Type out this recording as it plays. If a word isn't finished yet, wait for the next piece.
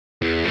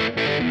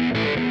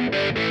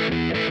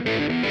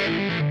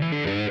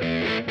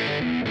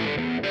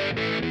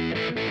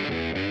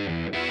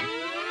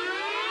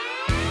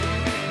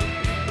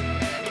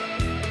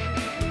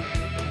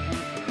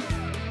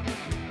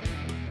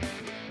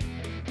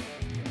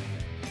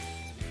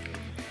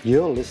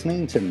You're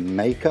listening to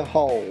Make a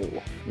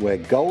Whole, where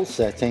goal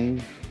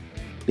setting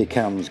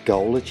becomes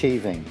goal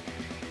achieving.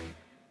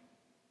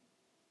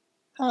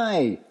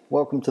 Hi,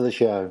 welcome to the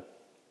show.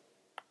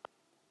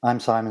 I'm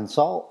Simon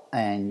Salt,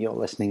 and you're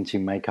listening to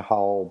Make a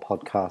Whole,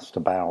 podcast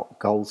about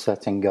goal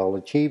setting, goal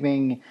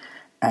achieving,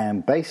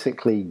 and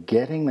basically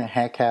getting the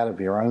heck out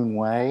of your own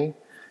way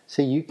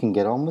so you can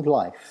get on with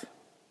life.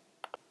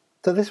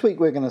 So this week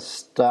we're going to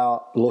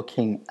start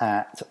looking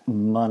at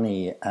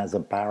money as a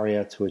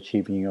barrier to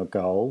achieving your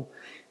goal.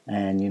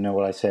 And you know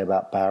what I say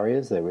about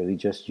barriers? They're really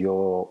just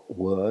your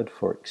word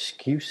for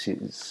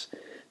excuses.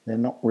 They're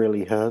not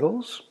really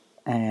hurdles,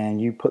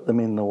 and you put them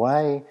in the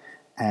way.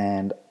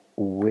 And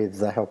with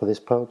the help of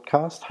this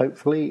podcast,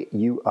 hopefully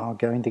you are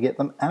going to get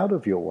them out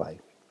of your way.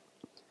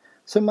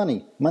 So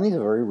money's a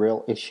very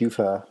real issue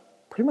for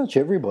pretty much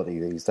everybody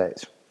these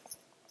days.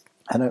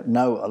 I don't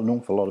know an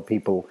awful lot of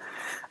people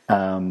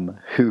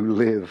who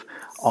live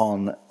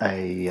on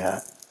a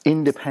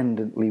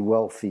independently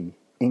wealthy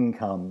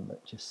income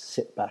that just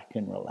sit back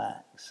and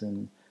relax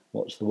and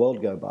watch the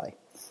world go by.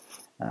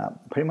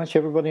 Pretty much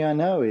everybody I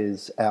know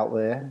is out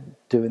there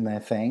doing their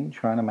thing,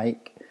 trying to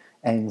make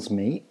ends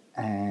meet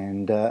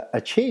and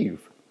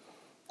achieve.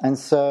 And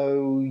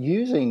so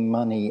using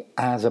money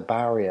as a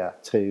barrier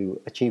to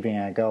achieving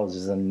our goals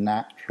is a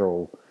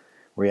natural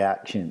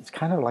reaction. It's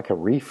kind of like a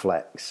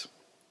reflex.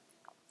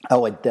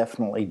 Oh, I'd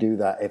definitely do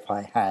that if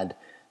I had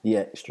the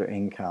extra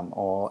income,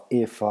 or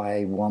if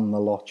I won the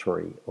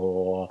lottery,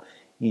 or,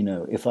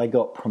 if I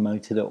got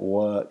promoted at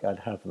work, I'd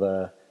have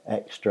the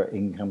extra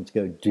income to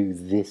go do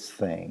this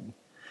thing.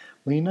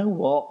 Well, you know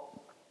what?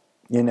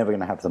 You're never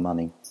going to have the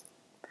money.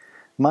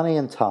 Money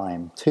and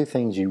time, two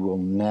things you will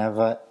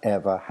never,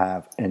 ever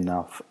have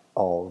enough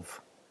of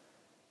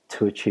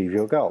to achieve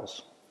your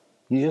goals.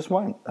 You just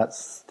won't.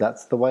 That's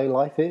the way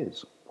life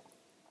is.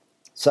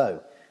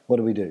 So, what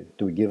do?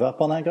 Do we give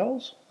up on our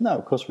goals? No,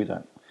 of course we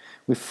don't.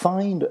 We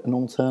find an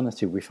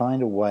alternative. We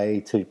find a way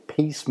to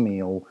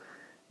piecemeal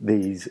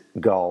these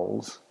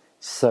goals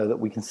so that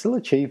we can still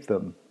achieve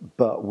them,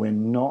 but we're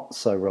not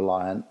so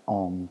reliant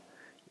on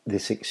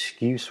this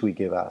excuse we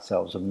give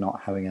ourselves of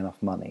not having enough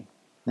money.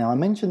 Now, I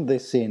mentioned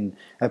this in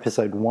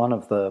episode 1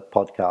 of the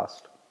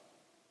podcast.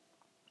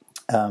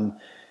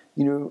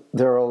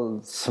 There are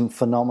some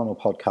phenomenal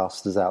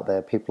podcasters out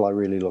there, people I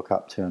really look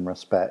up to and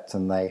respect,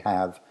 and they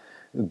have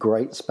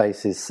great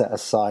spaces set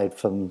aside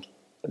from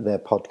their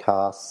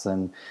podcasts,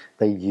 and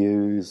they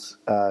use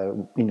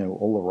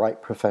all the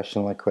right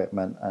professional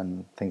equipment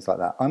and things like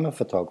that. I'm a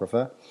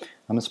photographer,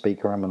 I'm a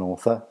speaker, I'm an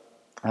author,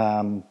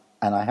 and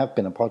I have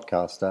been a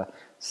podcaster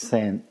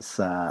since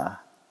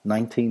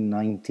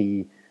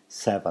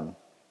 1997,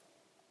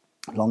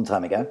 a long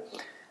time ago,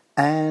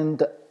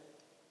 and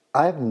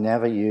I've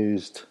never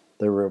used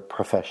the real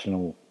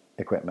professional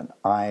equipment.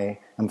 I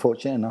am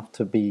fortunate enough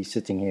to be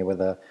sitting here with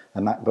a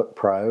MacBook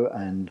Pro,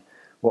 and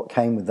what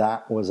came with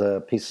that was a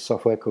piece of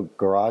software called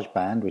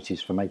GarageBand, which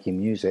is for making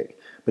music,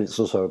 but it's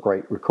also a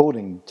great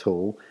recording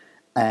tool.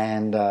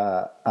 And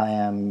I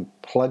am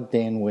plugged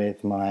in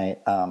with my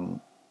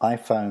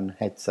iPhone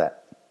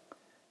headset.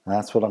 And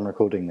that's what I'm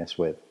recording this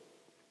with.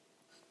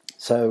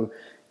 So,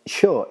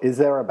 sure, is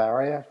there a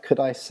barrier?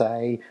 Could I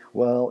say,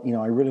 well,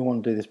 I really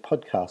want to do this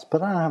podcast,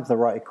 but I don't have the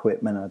right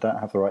equipment, I don't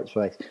have the right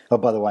space. Oh,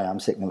 by the way,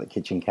 I'm sitting at the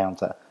kitchen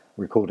counter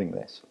recording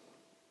this.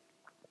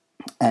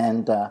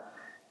 And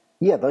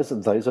those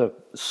are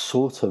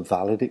sort of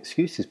valid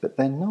excuses, but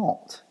they're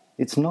not.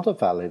 It's not a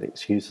valid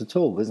excuse at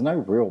all. There's no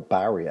real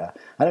barrier.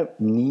 I don't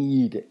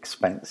need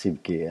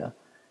expensive gear.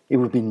 It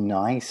would be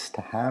nice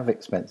to have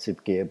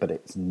expensive gear, but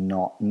it's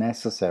not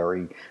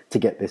necessary to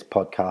get this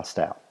podcast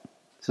out.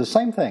 So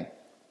same thing.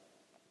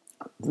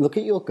 Look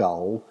at your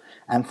goal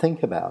and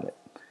think about it.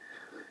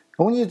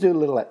 I want you to do a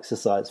little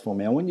exercise for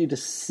me. I want you to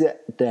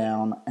sit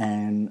down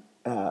and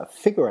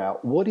figure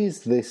out what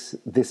is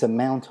this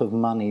amount of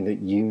money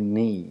that you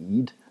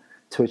need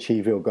to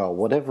achieve your goal,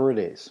 whatever it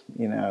is.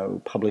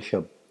 Publish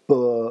a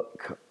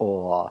book,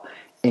 or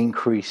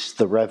increase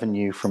the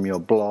revenue from your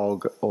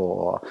blog,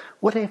 or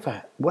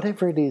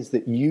whatever it is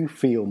that you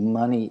feel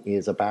money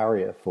is a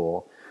barrier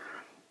for.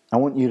 I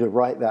want you to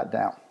write that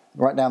down.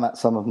 Write down that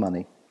sum of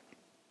money.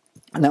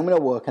 And I'm going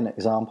to work an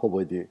example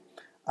with you.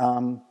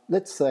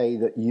 Let's say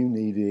that you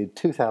needed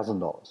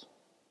 $2,000.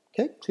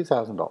 Okay,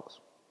 $2,000.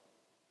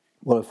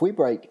 Well, if we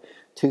break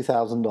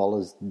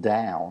 $2,000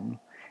 down,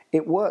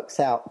 it works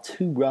out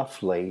to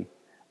roughly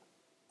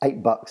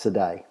 $8 a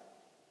day.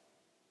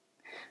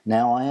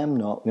 Now, I am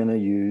not going to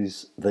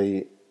use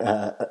the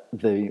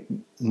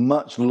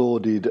much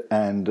lauded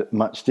and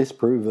much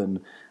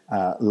disproven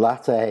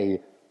latte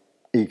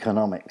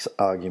economics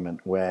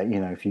argument, where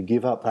if you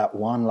give up that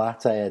one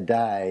latte a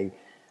day,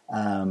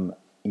 that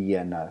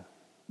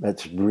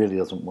really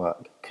doesn't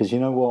work. Because you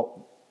know what?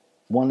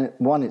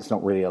 One, it's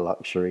not really a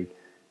luxury.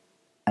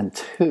 And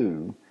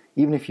two,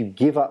 even if you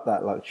give up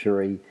that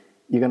luxury,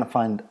 you're going to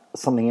find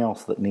something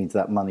else that needs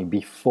that money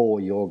before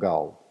your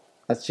goal.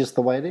 That's just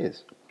the way it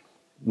is.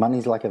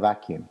 Money's like a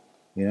vacuum.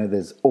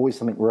 There's always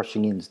something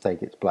rushing in to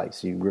take its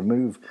place. You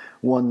remove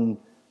one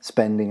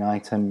spending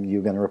item,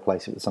 you're going to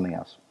replace it with something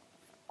else.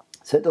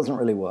 So it doesn't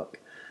really work.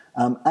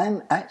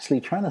 And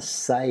actually trying to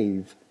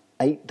save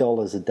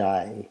 $8 a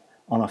day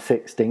on a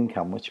fixed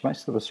income, which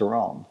most of us are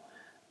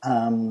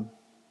on,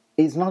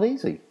 is not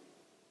easy.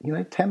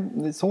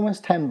 It's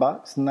almost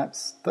 $10, and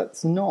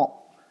that's not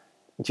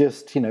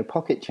just,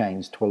 pocket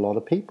change to a lot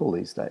of people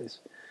these days.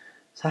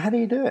 So how do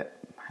you do it?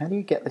 How do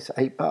you get this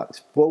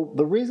 $8? Well,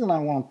 the reason I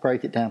want to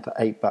break it down to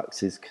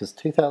 $8 is because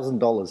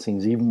 $2,000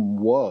 seems even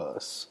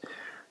worse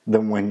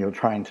than when you're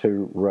trying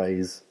to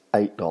raise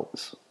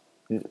 $8.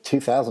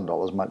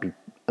 $2,000 might be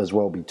as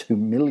well be $2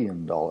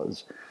 million.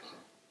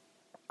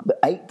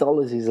 But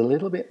 $8 is a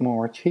little bit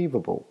more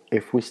achievable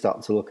if we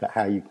start to look at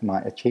how you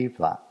might achieve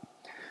that.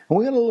 And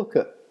we're going to look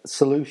at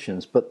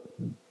solutions, but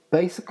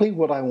basically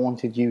what I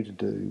wanted you to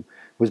do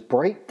was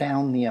break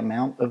down the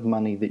amount of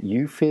money that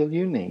you feel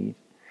you need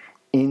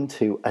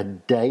into a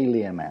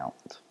daily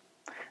amount.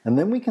 And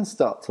then we can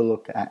start to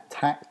look at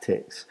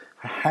tactics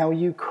for how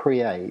you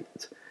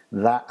create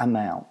that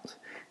amount.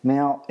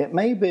 Now, it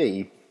may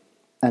be,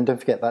 and don't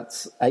forget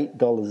that's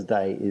 $8 a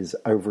day is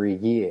over a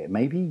year.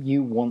 Maybe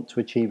you want to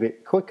achieve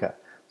it quicker.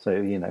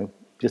 So,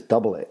 just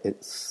double it.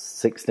 It's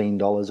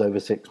 $16 over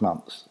 6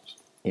 months.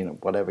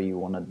 Whatever you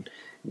want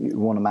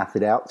to math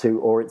it out to,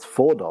 or it's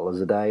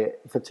 $4 a day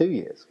for 2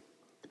 years.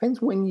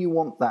 Depends when you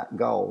want that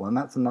goal, and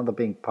that's another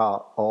big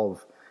part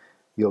of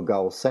your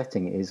goal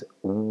setting is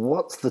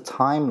what's the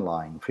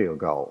timeline for your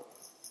goal?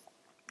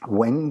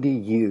 When do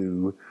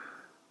you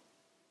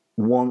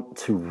want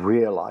to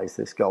realize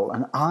this goal?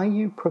 And are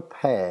you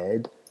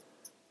prepared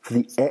for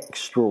the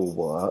extra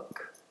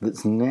work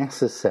that's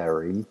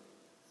necessary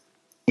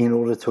in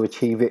order to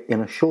achieve it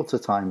in a shorter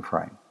time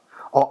frame?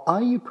 Or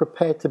are you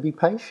prepared to be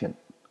patient?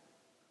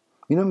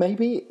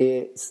 Maybe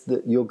it's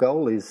that your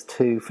goal is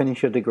to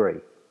finish your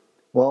degree.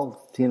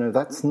 Well,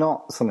 that's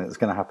not something that's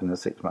going to happen in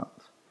 6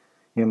 months.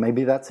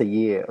 Maybe that's a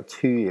year or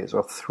 2 years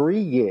or 3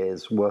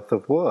 years worth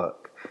of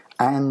work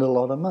and a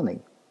lot of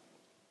money.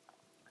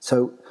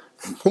 So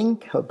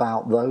think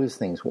about those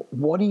things.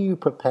 What are you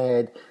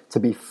prepared to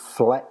be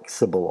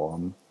flexible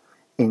on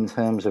in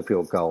terms of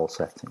your goal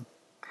setting?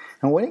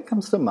 And when it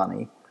comes to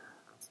money,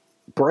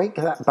 break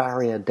that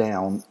barrier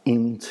down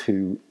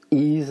into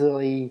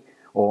easily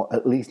or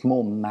at least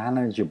more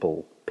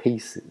manageable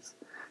pieces.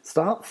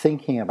 Start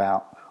thinking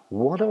about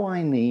what do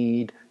I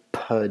need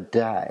per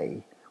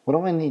day? What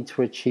do I need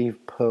to achieve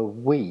per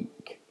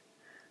week?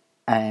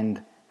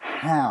 And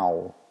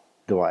how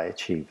do I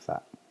achieve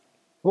that?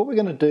 What we're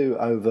going to do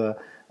over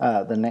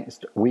the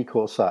next week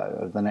or so,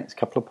 over the next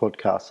couple of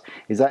podcasts,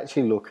 is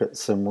actually look at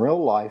some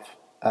real life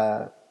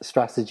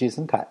strategies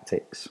and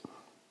tactics,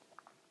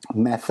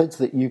 methods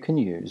that you can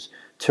use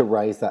to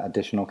raise that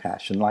additional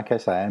cash. And like I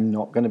say, I'm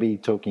not going to be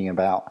talking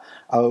about,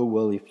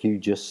 if you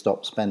just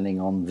stop spending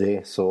on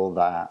this or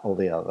that or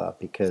the other,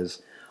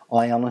 because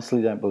I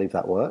honestly don't believe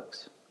that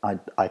works.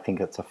 I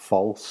think it's a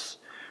false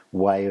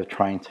way of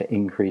trying to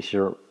increase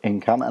your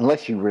income,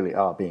 unless you really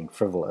are being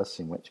frivolous,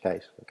 in which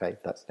case, okay,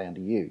 that's down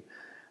to you.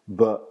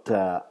 But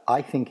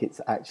I think it's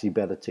actually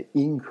better to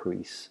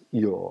increase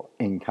your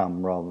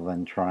income rather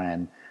than try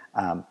and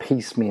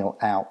piecemeal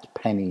out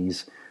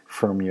pennies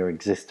from your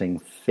existing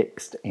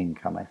fixed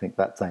income. I think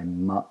that's a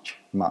much,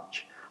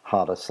 much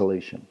harder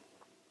solution.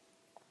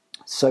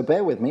 So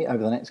bear with me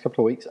over the next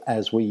couple of weeks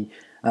as we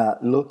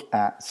look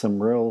at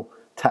some real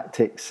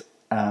tactics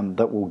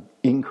that will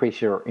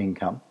increase your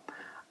income.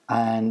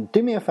 And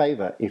do me a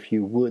favor, if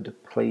you would,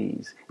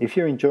 please. If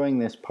you're enjoying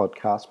this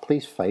podcast,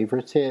 please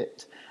favorite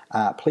it.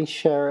 Please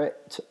share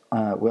it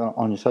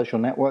on your social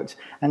networks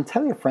and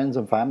tell your friends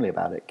and family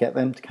about it. Get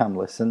them to come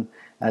listen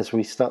as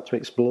we start to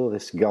explore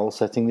this goal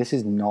setting. This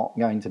is not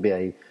going to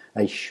be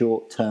a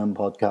short-term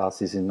podcast.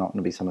 This is not going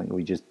to be something that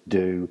we just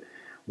do.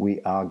 We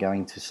are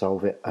going to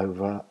solve it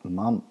over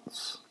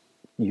months.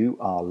 You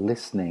are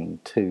listening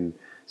to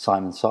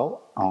Simon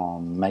Salt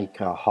on Make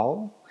a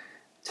Whole,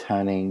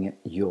 turning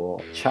your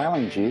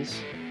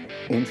challenges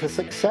into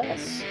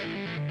success.